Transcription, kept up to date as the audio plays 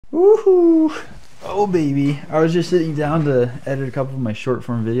Woohoo! Oh baby, I was just sitting down to edit a couple of my short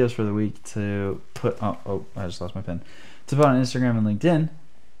form videos for the week to put oh, I just lost my pen. To put on Instagram and LinkedIn,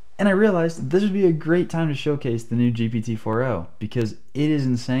 and I realized this would be a great time to showcase the new GPT-4o because it is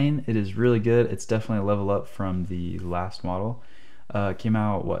insane. It is really good. It's definitely a level up from the last model. Came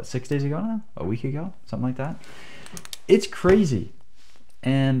out what, 6 days ago now? A week ago? Something like that. It's crazy.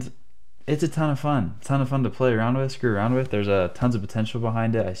 And it's a ton of fun to play around with, screw around with. There's tons of potential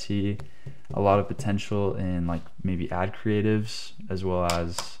behind it. I see a lot of potential in like maybe ad creatives, as well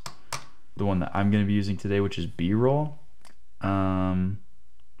as the one that I'm going to be using today, which is B-roll.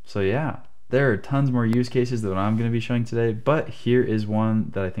 So yeah, there are tons more use cases than what I'm going to be showing today, but here is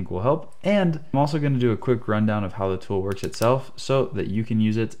one that I think will help. And I'm also going to do a quick rundown of how the tool works itself so that you can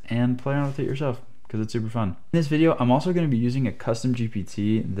use it and play around with it yourself, because it's super fun. In this video, I'm also going to be using a custom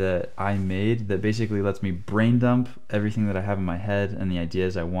GPT that I made that basically lets me brain dump everything that I have in my head and the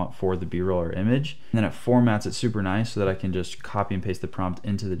ideas I want for the B-roll or image. And then it formats it super nice so that I can just copy and paste the prompt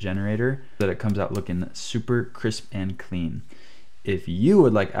into the generator so that it comes out looking super crisp and clean. If you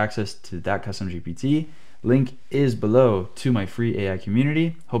would like access to that custom GPT, link is below to my free AI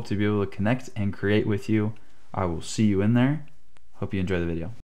community. Hope to be able to connect and create with you. I will see you in there. Hope you enjoy the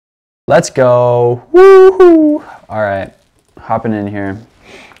video. Let's go. Woohoo! All right, hopping in here.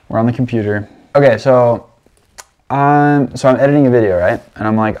 We're on the computer. Okay, so I'm editing a video, right? And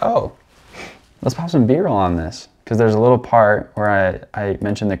I'm like, oh, let's pop some B-roll on this. Because there's a little part where I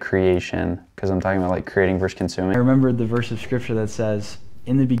mentioned the creation, because I'm talking about like creating versus consuming. I remembered the verse of scripture that says,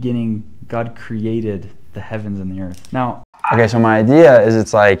 in the beginning, God created the heavens and the earth. Now, okay, so my idea is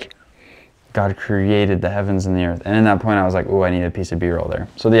it's like, God created the heavens and the earth. And in that point, I was like, oh, I need a piece of B-roll there.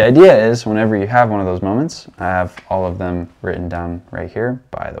 So the idea is whenever you have one of those moments, I have all of them written down right here,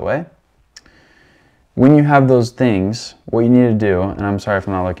 by the way. When you have those things, what you need to do, and I'm sorry if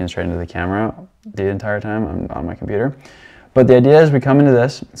I'm not looking straight into the camera the entire time, I'm on my computer. But the idea is we come into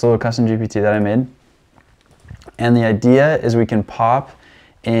this, it's a little custom GPT that I made. And the idea is we can pop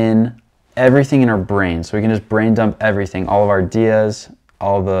in everything in our brain. So we can just brain dump everything, all of our ideas,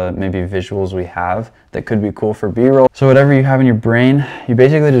 all the maybe visuals we have that could be cool for B-roll. So whatever you have in your brain, you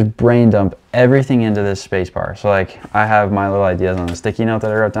basically just brain dump everything into this space bar. So like I have my little ideas on a sticky note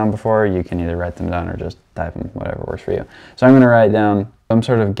that I wrote down before. You can either write them down or just type them, whatever works for you. So I'm gonna write down some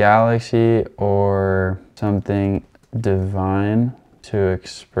sort of galaxy or something divine to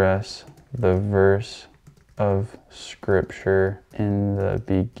express the verse of scripture. In the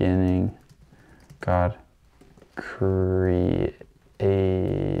beginning, God created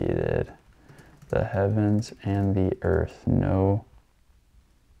the heavens and the earth. No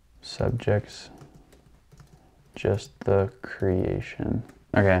subjects, just the creation.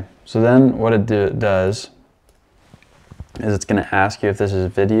 Okay, so then what it does is it's going to ask you if this is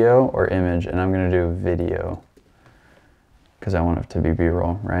video or image, and I'm going to do video because I want it to be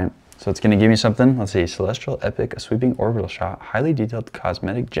B-roll, right? So it's going to give me something. Let's see, celestial epic, a sweeping orbital shot, highly detailed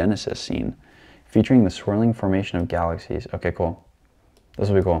cosmetic Genesis scene featuring the swirling formation of galaxies. Okay, cool. This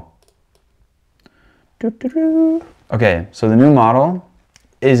will be cool. Okay, so the new model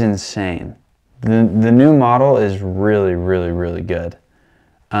is insane. The new model is really, really, really good.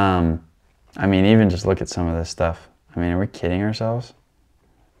 I mean, even just look at some of this stuff. I mean, are we kidding ourselves?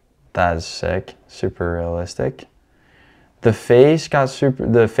 That is sick, super realistic. The face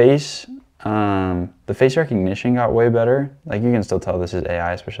recognition got way better. Like you can still tell this is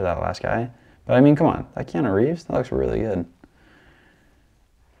AI, especially that last guy. But I mean, come on, that Keanu Reeves, that looks really good.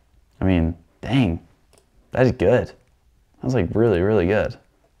 I mean, dang, that is good. That's like really, really good.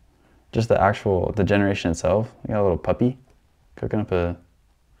 Just the generation itself. We got a little puppy cooking up a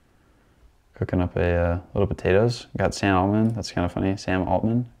little potatoes. Got Sam Altman. That's kind of funny. Sam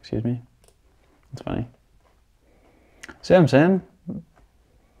Altman, excuse me. That's funny. See what I'm saying?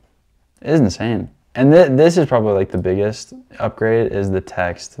 It is insane. And this is probably like the biggest upgrade is the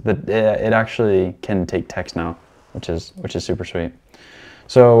text. It actually can take text now, which is super sweet.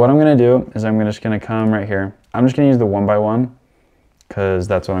 So what I'm gonna do is I'm just gonna come right here. I'm just gonna use the 1x1 because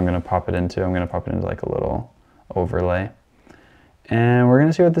that's what I'm gonna pop it into. I'm gonna pop it into like a little overlay. And we're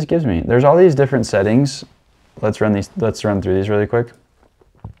gonna see what this gives me. There's all these different settings. Let's run through these really quick.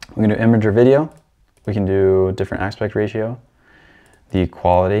 We can do image or video. We can do different aspect ratio. The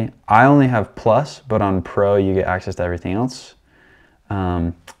quality. I only have plus, but on pro you get access to everything else.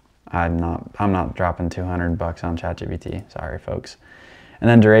 I'm not dropping 200 bucks on ChatGPT. Sorry, folks. And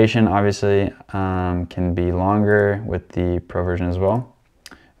then duration, obviously, can be longer with the pro version as well.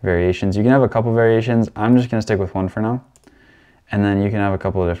 Variations, you can have a couple variations. I'm just gonna stick with one for now. And then you can have a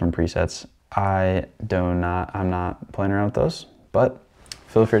couple of different presets. I'm not playing around with those, but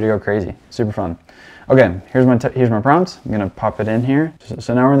feel free to go crazy. Super fun. Okay, here's my prompt. I'm gonna pop it in here.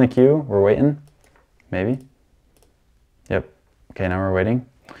 So now we're in the queue. We're waiting. Maybe. Yep. Okay, now we're waiting.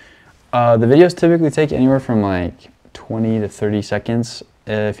 The videos typically take anywhere from like 20 to 30 seconds.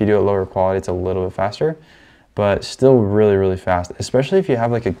 If you do it lower quality, it's a little bit faster, but still really, really fast. Especially if you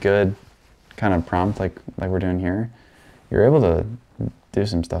have like a good kind of prompt like we're doing here. You're able to do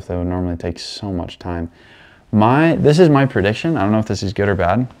some stuff that would normally take so much time. This is my prediction. I don't know if this is good or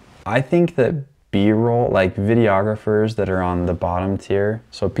bad. I think that B-roll, like videographers that are on the bottom tier,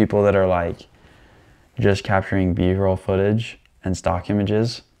 so people that are like just capturing B-roll footage and stock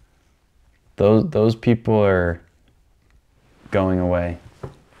images, those people are going away.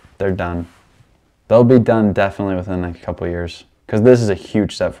 They're done. They'll be done definitely within like a couple years, because this is a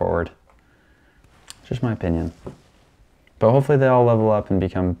huge step forward. It's just my opinion. But hopefully they all level up and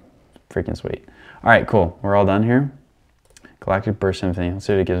become freaking sweet. All right, cool. We're all done here. Galactic Burst Symphony. Let's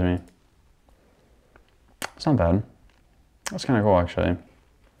see what it gives me. It's not bad. That's kind of cool, actually.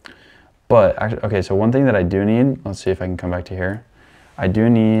 But, actually, okay, so one thing that I do need, let's see if I can come back to here. I do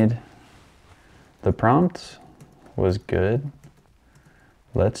need, the prompt was good.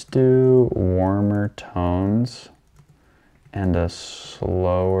 Let's do warmer tones and a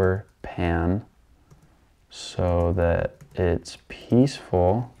slower pan so that it's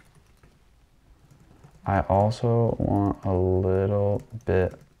peaceful. I also want a little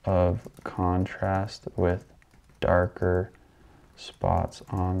bit of contrast with darker spots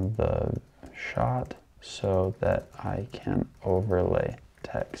on the shot so that I can overlay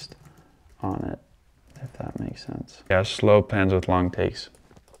text on it, if that makes sense. Yeah, slow pans with long takes.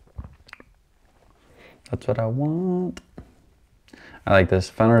 That's what I want. I like this.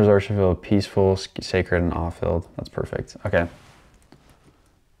 Final resort should feel peaceful, sacred, and awe-filled. That's perfect. Okay.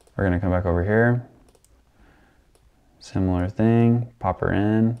 We're gonna come back over here. Similar thing. Pop her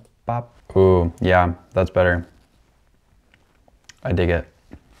in. Pop. Ooh, yeah, that's better. I dig it.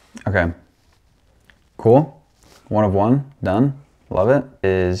 Okay. Cool. 1 of 1. Done. Love it.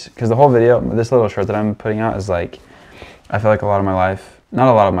 Is because the whole video, this little short that I'm putting out is like, I feel like a lot of my life, not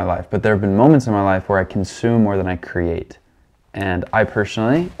a lot of my life, but there have been moments in my life where I consume more than I create. And I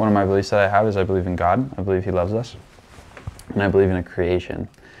personally, one of my beliefs that I have is I believe in God. I believe He loves us. And I believe in a creation.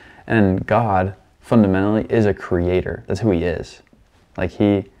 And God fundamentally is a creator. That's who He is. Like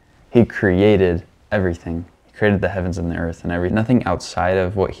He created everything. He created the heavens and the earth and everything. Nothing outside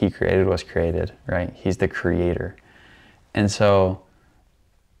of what He created was created, right? He's the creator. And so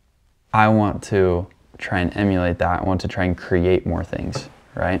I want to try and emulate that. I want to try and create more things,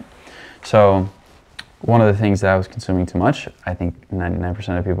 right? So one of the things that I was consuming too much, I think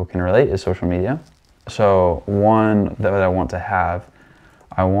 99% of people can relate, is social media. So one that I want to have,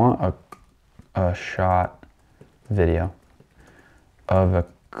 I want a shot video of a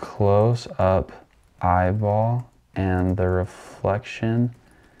close-up eyeball and the reflection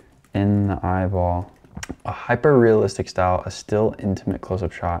in the eyeball. A hyper-realistic style, a still intimate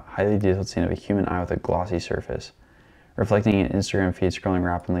close-up shot, highly detailed scene of a human eye with a glossy surface, reflecting an Instagram feed scrolling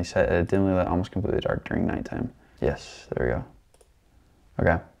rapidly, set at a dimly lit, almost completely dark during nighttime. Yes, there we go.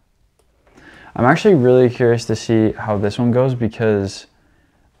 Okay. I'm actually really curious to see how this one goes because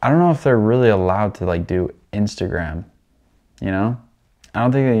I don't know if they're really allowed to like do Instagram, you know? I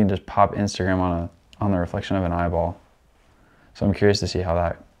don't think they can just pop Instagram on the reflection of an eyeball. So I'm curious to see how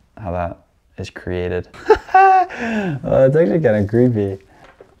that is created. It's actually kind of creepy.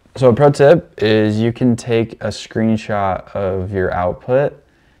 So a pro tip is you can take a screenshot of your output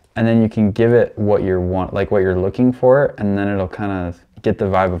and then you can give it what you want, like what you're looking for, and then it'll kind of get the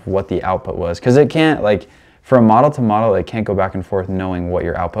vibe of what the output was. Because it can't, like, from model to model, it can't go back and forth knowing what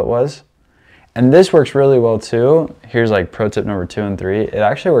your output was. And this works really well too. Here's like pro tip number 2 and 3. It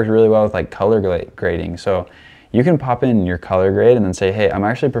actually works really well with like color grading. So you can pop in your color grade and then say, hey,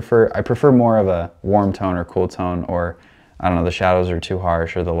 I prefer more of a warm tone or cool tone, or I don't know, the shadows are too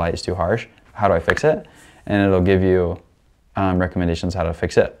harsh or the light is too harsh. How do I fix it? And it'll give you recommendations how to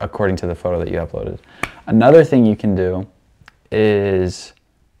fix it according to the photo that you uploaded. Another thing you can do is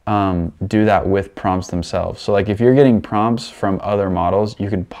do that with prompts themselves. So like if you're getting prompts from other models, you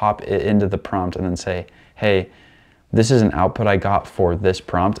can pop it into the prompt and then say, hey, this is an output I got for this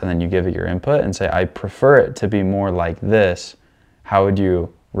prompt, and then you give it your input and say, I prefer it to be more like this. How would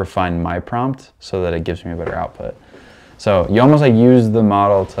you refine my prompt so that it gives me a better output? So you almost like use the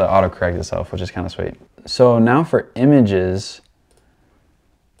model to autocorrect itself, which is kind of sweet. So now for images,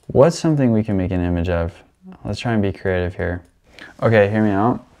 what's something we can make an image of? Let's try and be creative here. Okay, hear me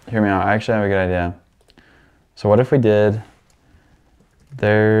out. Hear me out. I actually have a good idea. So what if we did,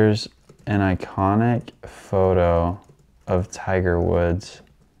 there's an iconic photo of Tiger Woods.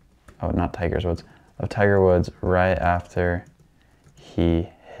 Oh, not Tiger's Woods. Of Tiger Woods right after he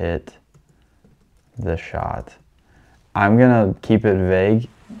hit the shot. I'm gonna keep it vague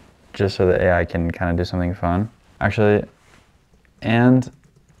just so the AI can kind of do something fun. Actually, and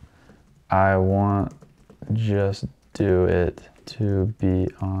I want just do it to be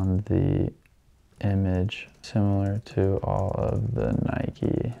on the image similar to all of the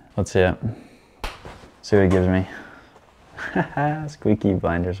Nike. Let's see it. See what it gives me. Squeaky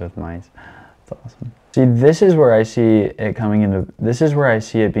blinders with mice. That's awesome. See, this is where I see it coming into, this is where I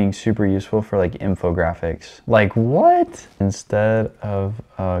see it being super useful for like infographics. Like what? Instead of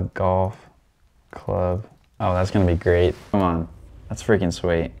a golf club. Oh, that's gonna be great. Come on, that's freaking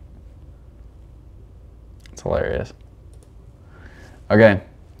sweet. It's hilarious. Okay,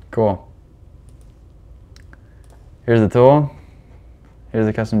 cool. Here's the tool. Here's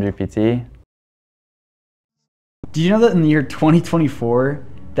the custom GPT. Did you know that in the year 2024,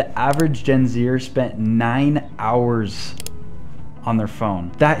 the average Gen Zer spent 9 hours on their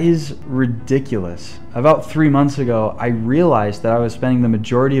phone? That is ridiculous. About 3 months ago, I realized that I was spending the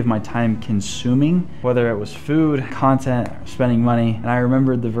majority of my time consuming, whether it was food, content, or spending money. And I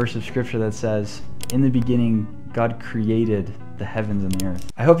remembered the verse of scripture that says, in the beginning, God created the heavens and the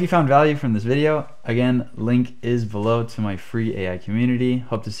earth. I hope you found value from this video. Again, link is below to my free AI community.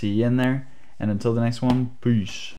 Hope to see you in there. And until the next one, peace.